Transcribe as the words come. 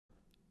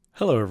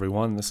Hello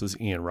everyone, this is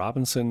Ian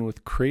Robinson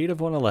with Creative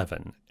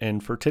 111,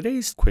 and for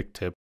today's quick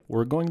tip,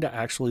 we're going to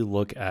actually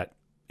look at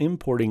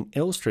importing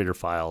Illustrator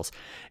files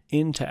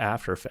into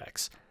After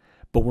Effects.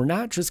 But we're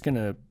not just going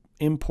to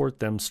import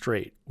them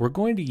straight. We're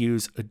going to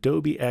use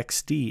Adobe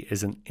XD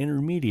as an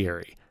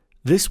intermediary.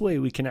 This way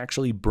we can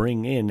actually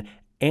bring in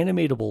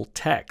animatable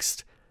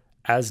text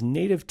as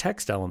native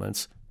text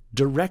elements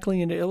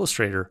directly into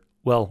Illustrator,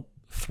 well,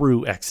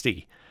 through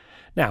XD.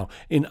 Now,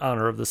 in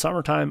honor of the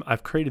summertime,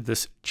 I've created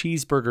this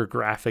cheeseburger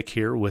graphic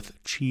here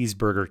with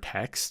cheeseburger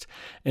text.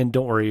 And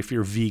don't worry, if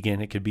you're vegan,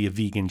 it could be a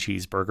vegan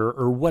cheeseburger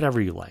or whatever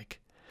you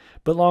like.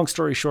 But long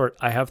story short,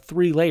 I have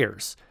 3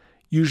 layers.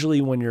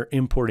 Usually when you're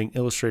importing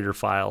Illustrator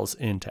files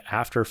into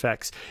After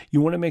Effects, you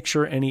want to make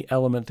sure any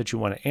element that you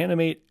want to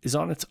animate is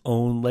on its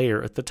own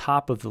layer at the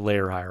top of the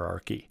layer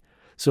hierarchy.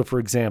 So for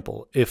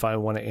example, if I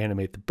want to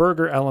animate the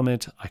burger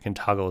element, I can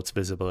toggle its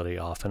visibility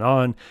off and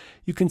on.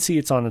 You can see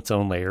it's on its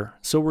own layer,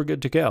 so we're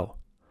good to go.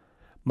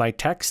 My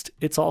text,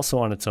 it's also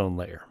on its own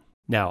layer.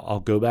 Now I'll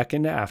go back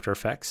into After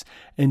Effects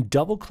and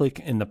double click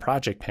in the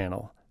project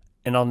panel,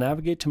 and I'll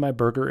navigate to my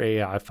burger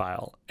AI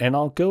file, and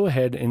I'll go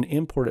ahead and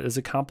import it as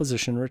a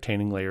composition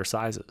retaining layer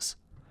sizes.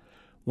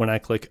 When I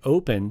click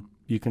open,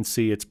 you can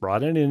see it's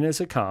brought it in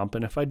as a comp,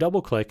 and if I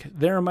double click,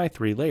 there are my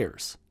 3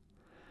 layers.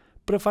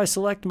 But if I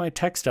select my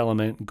text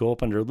element, go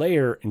up under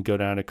layer and go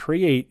down to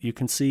create, you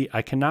can see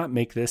I cannot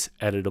make this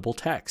editable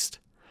text.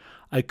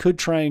 I could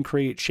try and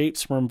create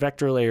shapes from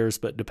vector layers,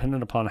 but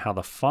depending upon how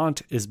the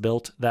font is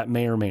built, that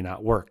may or may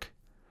not work.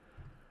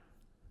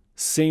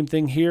 Same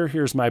thing here.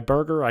 Here's my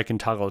burger. I can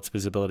toggle its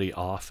visibility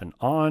off and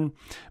on,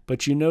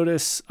 but you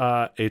notice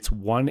it's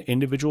one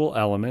individual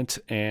element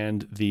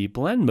and the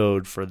blend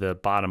mode for the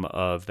bottom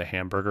of the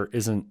hamburger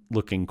isn't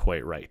looking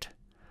quite right.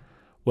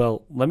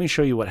 Well, let me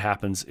show you what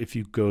happens if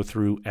you go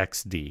through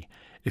XD.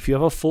 If you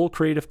have a full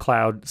Creative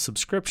Cloud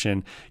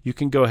subscription, you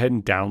can go ahead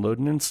and download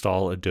and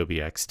install Adobe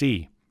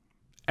XD.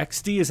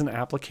 XD is an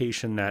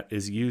application that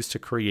is used to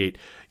create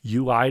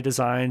UI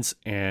designs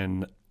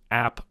and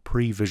app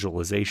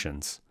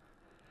pre-visualizations.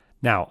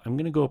 Now, I'm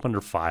going to go up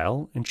under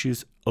File and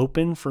choose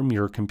Open from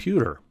your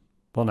computer.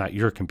 Well, not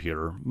your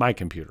computer, my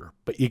computer,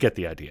 but you get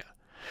the idea.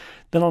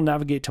 Then I'll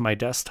navigate to my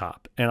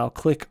desktop and I'll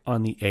click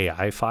on the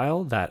AI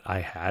file that I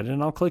had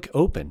and I'll click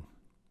Open.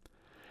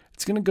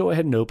 It's going to go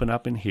ahead and open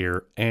up in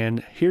here, and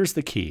here's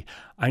the key.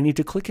 I need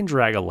to click and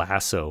drag a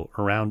lasso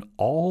around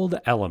all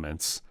the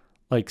elements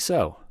like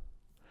so.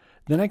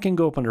 Then I can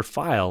go up under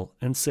File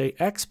and say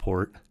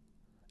Export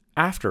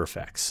After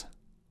Effects.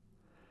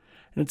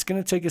 And it's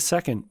going to take a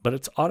second, but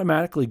it's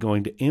automatically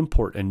going to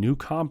import a new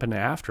comp into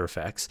After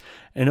Effects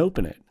and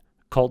open it,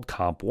 called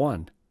Comp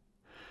 1.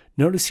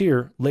 Notice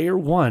here, layer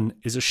 1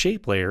 is a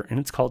shape layer and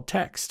it's called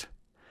text.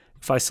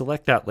 If I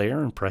select that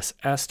layer and press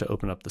S to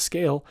open up the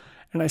scale,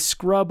 and I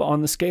scrub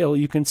on the scale,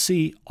 you can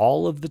see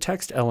all of the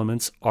text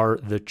elements are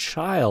the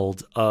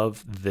child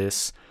of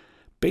this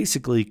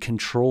basically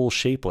control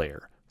shape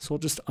layer. So we'll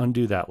just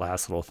undo that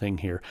last little thing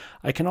here.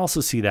 I can also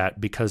see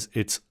that because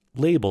it's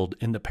labeled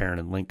in the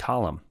parent and link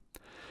column.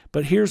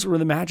 But here's where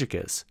the magic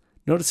is.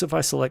 Notice if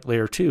I select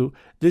layer 2,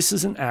 this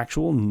is an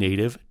actual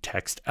native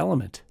text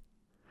element.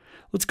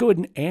 Let's go ahead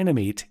and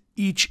animate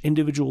each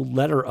individual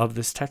letter of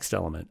this text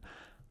element.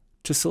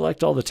 To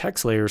select all the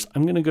text layers,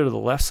 I'm going to go to the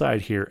left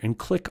side here and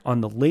click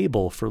on the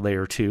label for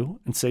layer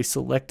 2 and say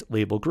Select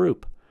Label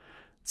Group.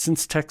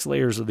 Since text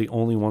layers are the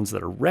only ones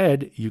that are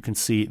red, you can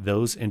see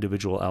those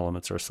individual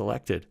elements are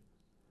selected.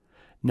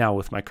 Now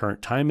with my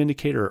current time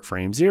indicator at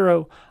frame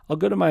 0, I'll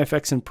go to my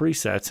effects and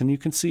presets, and you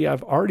can see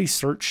I've already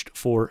searched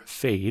for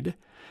fade,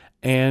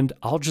 and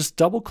I'll just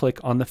double click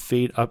on the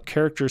fade up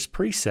characters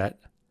preset.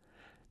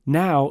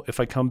 Now, if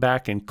I come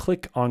back and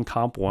click on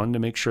Comp 1 to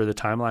make sure the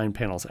timeline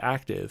panel is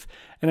active,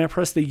 and I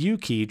press the U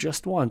key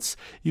just once,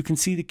 you can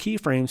see the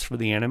keyframes for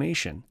the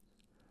animation.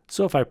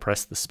 So if I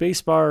press the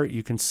spacebar,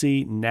 you can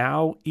see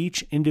now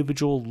each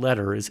individual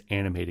letter is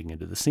animating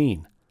into the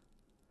scene.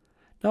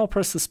 Now I'll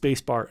press the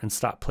spacebar and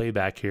stop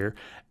playback here,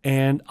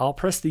 and I'll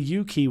press the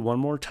U key one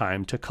more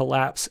time to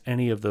collapse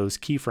any of those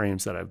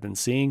keyframes that I've been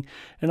seeing,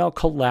 and I'll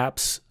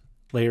collapse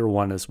layer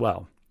 1 as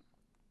well.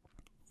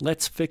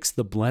 Let's fix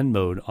the blend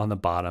mode on the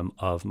bottom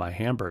of my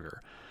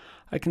hamburger.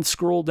 I can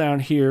scroll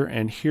down here,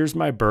 and here's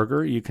my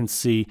burger. You can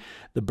see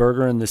the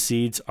burger and the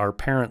seeds are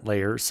parent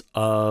layers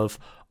of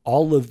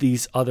all of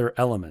these other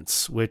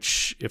elements,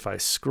 which if I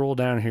scroll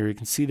down here, you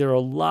can see there are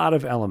a lot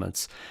of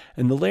elements.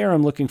 And the layer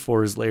I'm looking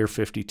for is layer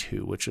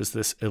 52, which is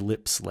this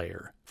ellipse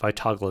layer. If I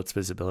toggle its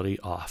visibility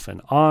off and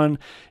on,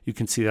 you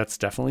can see that's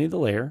definitely the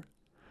layer.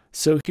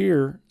 So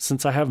here,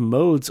 since I have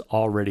modes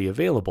already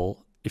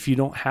available, if you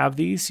don't have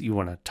these, you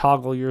want to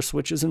toggle your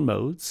switches and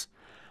modes.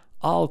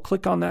 I'll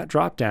click on that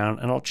drop down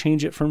and I'll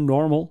change it from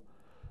normal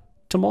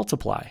to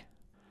multiply.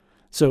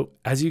 So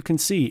as you can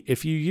see,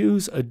 if you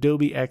use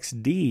Adobe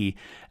XD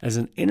as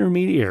an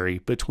intermediary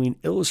between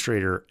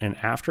Illustrator and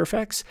After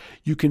Effects,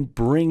 you can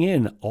bring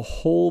in a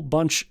whole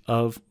bunch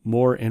of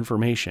more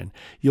information.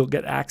 You'll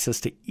get access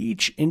to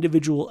each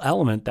individual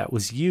element that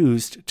was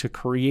used to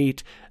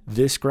create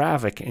this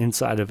graphic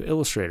inside of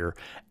Illustrator,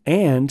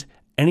 and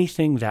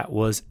anything that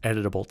was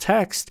editable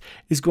text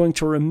is going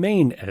to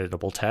remain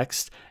editable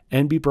text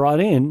and be brought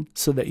in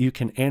so that you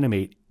can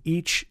animate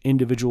each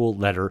individual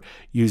letter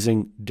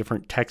using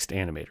different text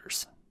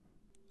animators.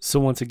 So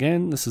once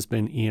again, this has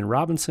been Ian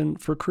Robinson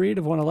for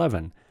Creative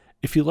 111.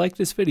 If you like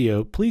this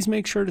video, please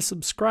make sure to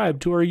subscribe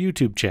to our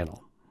YouTube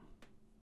channel.